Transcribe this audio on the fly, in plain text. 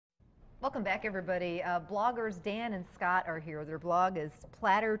Welcome back, everybody. Bloggers Dan and Scott are here. Their blog is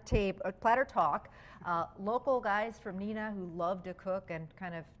Platter Talk. Local guys from Neenah who love to cook and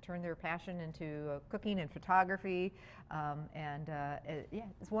kind of turn their passion into cooking and photography. Yeah,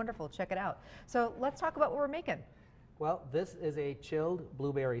 it's wonderful. Check it out. So let's talk about what we're making. Well, this is a chilled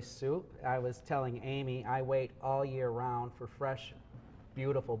blueberry soup. I was telling Amy I wait all year round for fresh,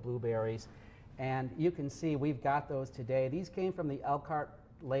 beautiful blueberries. And you can see we've got those today. These came from the Elkhart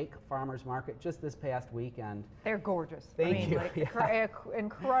Lake Farmers Market just this past weekend. They're gorgeous. Thank you. Like,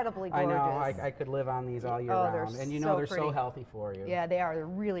 incredibly gorgeous. I know. I could live on these all year round. And you know they're so healthy for you. Yeah, they are. They're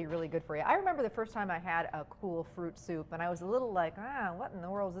really, really good for you. I remember the first time I had a cool fruit soup, and I was a little like, what in the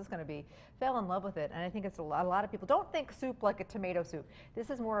world is this going to be? Fell in love with it, and I think it's a lot of people don't think soup like a tomato soup.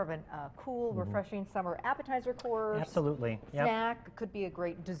 This is more of a cool, refreshing summer appetizer course. Absolutely. Snack. Could be a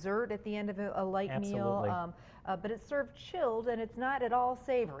great dessert at the end of a light meal. But it's served chilled, and it's not at all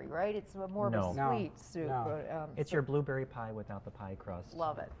savory, right? It's more of a sweet soup. No. It's your blueberry pie without the pie crust.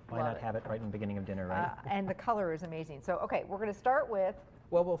 Love it. Why not have it right in the beginning of dinner, right? And the color is amazing. So, okay, we're going to start with...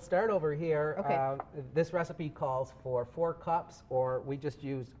 Well, we'll start over here. Okay. This recipe calls for 4 cups, or we just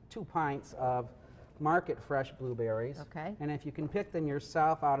use 2 pints of market fresh blueberries. Okay. And if you can pick them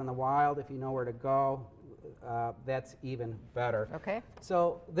yourself out in the wild, if you know where to go, that's even better. Okay.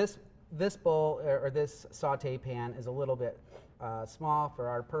 So this bowl, or this saute pan, is a little bit small for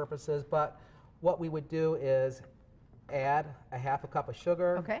our purposes, but what we would do is add a half a cup of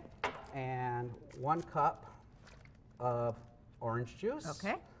sugar. Okay. And 1 cup of orange juice.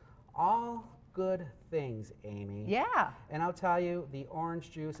 Okay. All good things, Amy. Yeah. And I'll tell you, the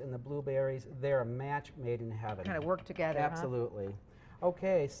orange juice and the blueberries, they're a match made in heaven. Kind of work together. Absolutely. Huh?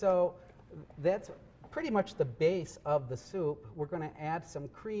 Okay, so that's pretty much the base of the soup. We're going to add some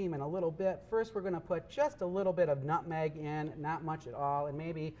cream in a little bit. First, we're going to put just a little bit of nutmeg in, not much at all, and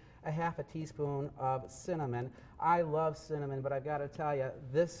maybe a half a teaspoon of cinnamon. I love cinnamon, but I've got to tell you,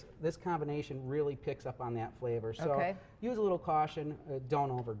 this combination really picks up on that flavor. So use a little caution,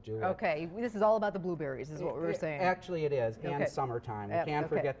 don't overdo it. Okay, this is all about the blueberries, is what we were saying. Actually, it is, and summertime. We can't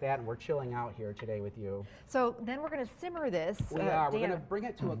forget that, and we're chilling out here today with you. So then we're going to simmer this. We are. We're going to bring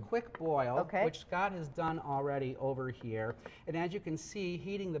it to a quick boil, which Scott has done already over here. And as you can see,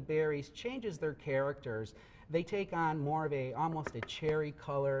 heating the berries changes their characters. They take on more of almost a cherry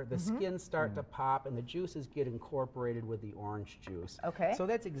color. The skins start to pop, and the juices get incorporated with the orange juice. Okay. So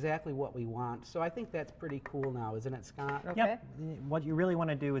that's exactly what we want. So I think that's pretty cool now, isn't it, Scott? Okay. Yep. What you really want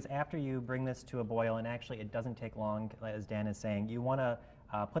to do is after you bring this to a boil, and actually it doesn't take long, as Dan is saying, you want to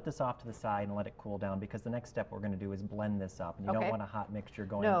put this off to the side and let it cool down, because the next step we're going to do is blend this up. And you don't want a hot mixture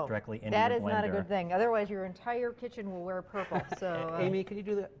going directly into your blender. That is not a good thing. Otherwise, your entire kitchen will wear purple. So, Amy, can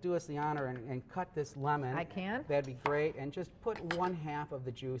you do us the honor and cut this lemon? I can. That'd be great. And just put 1/2 of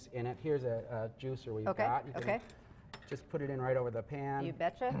the juice in it. Here's a juicer we've got. You can just put it in right over the pan. You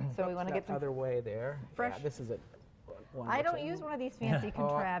betcha. So we want to get some other way there. Fresh. Yeah, this is it. I don't use one of these fancy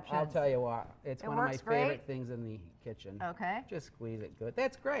contraptions. I'll tell you what, it's one of my favorite things in the kitchen. Okay. Just squeeze it good.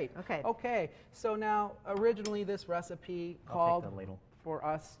 That's great. Okay. Okay, so now originally this recipe called for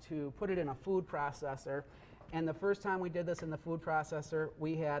us to put it in a food processor. And the first time we did this in the food processor,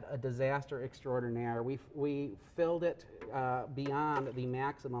 we had a disaster extraordinaire. We filled it beyond the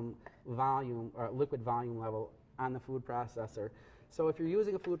maximum volume, or liquid volume level on the food processor. So if you're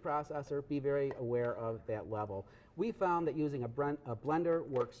using a food processor, be very aware of that level. We found that using a blender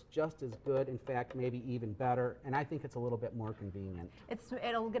works just as good, in fact, maybe even better, and I think it's a little bit more convenient.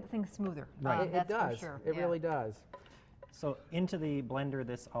 It'll get things smoother. Right. It does. For sure. It really does. So into the blender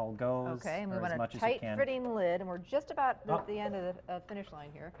this all goes. Okay, and we want a a tight-fitting lid, and we're just about at the end of the finish line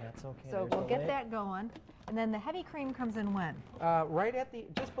here. That's okay. So we'll get that going, and then the heavy cream comes in when? Right at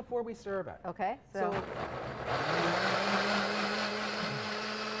just before we serve it. Okay. So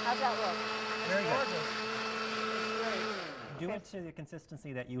how's that look? Very good. Do it to the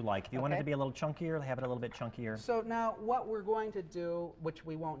consistency that you like. If you want it to be a little chunkier, have it a little bit chunkier. So now what we're going to do, which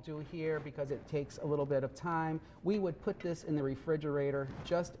we won't do here because it takes a little bit of time, we would put this in the refrigerator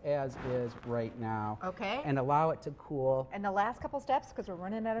just as is right now. Okay. And allow it to cool. And the last couple steps, because we're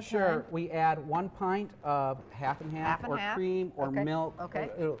running out of time. Sure. We add 1 pint of half and half, cream or milk.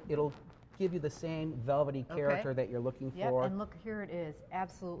 Okay. It'll give you the same velvety character that you're looking for. And look, here it is.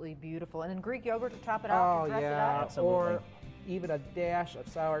 Absolutely beautiful. And then Greek yogurt to top it off. Oh, dress it up. Absolutely. Or even a dash of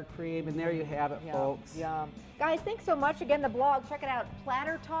sour cream, and there you have it, folks. Yum. Guys, thanks so much. Again, the blog, check it out.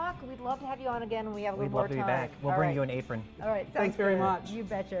 Platter Talk. We'd love to have you on again when we have a little more time. We'd love to be back. We'll bring you an apron. All right. Thanks very much. You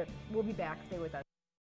betcha. We'll be back. Stay with us.